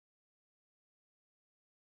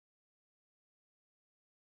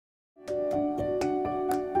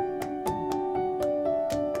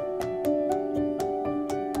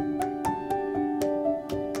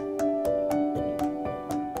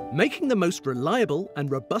Making the most reliable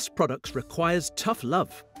and robust products requires tough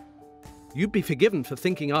love. You'd be forgiven for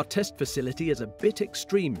thinking our test facility is a bit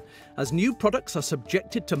extreme, as new products are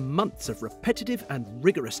subjected to months of repetitive and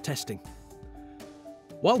rigorous testing.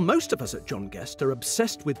 While most of us at John Guest are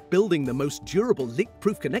obsessed with building the most durable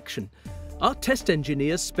leak-proof connection, our test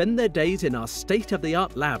engineers spend their days in our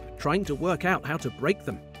state-of-the-art lab trying to work out how to break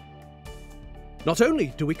them. Not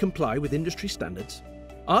only do we comply with industry standards,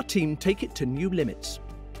 our team take it to new limits.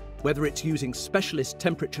 Whether it's using specialist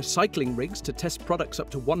temperature cycling rigs to test products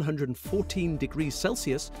up to 114 degrees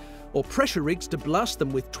Celsius, or pressure rigs to blast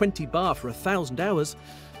them with 20 bar for 1,000 hours,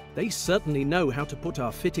 they certainly know how to put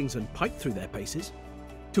our fittings and pipe through their paces.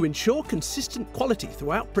 To ensure consistent quality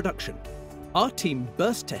throughout production, our team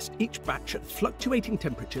burst test each batch at fluctuating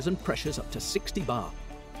temperatures and pressures up to 60 bar.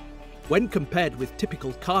 When compared with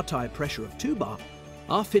typical car tyre pressure of 2 bar,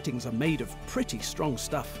 our fittings are made of pretty strong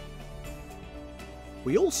stuff.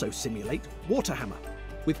 We also simulate water hammer,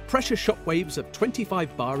 with pressure shock waves of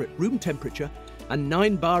 25 bar at room temperature and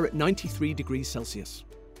 9 bar at 93 degrees Celsius.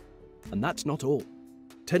 And that's not all.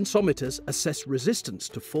 Tensometers assess resistance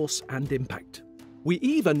to force and impact. We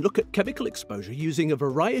even look at chemical exposure using a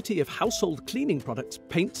variety of household cleaning products,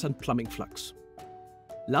 paints and plumbing flux.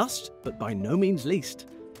 Last, but by no means least,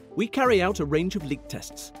 we carry out a range of leak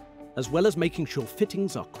tests, as well as making sure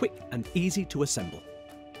fittings are quick and easy to assemble.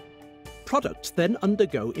 Products then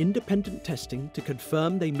undergo independent testing to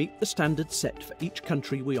confirm they meet the standards set for each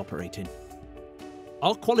country we operate in.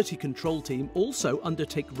 Our quality control team also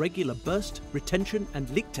undertake regular burst, retention and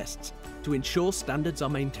leak tests to ensure standards are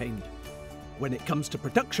maintained. When it comes to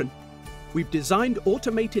production, we've designed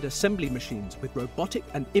automated assembly machines with robotic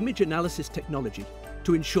and image analysis technology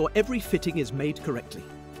to ensure every fitting is made correctly.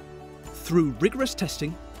 Through rigorous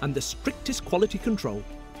testing and the strictest quality control,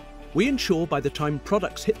 we ensure by the time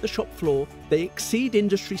products hit the shop floor, they exceed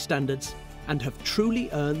industry standards and have truly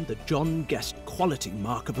earned the John Guest quality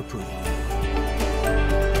mark of approval.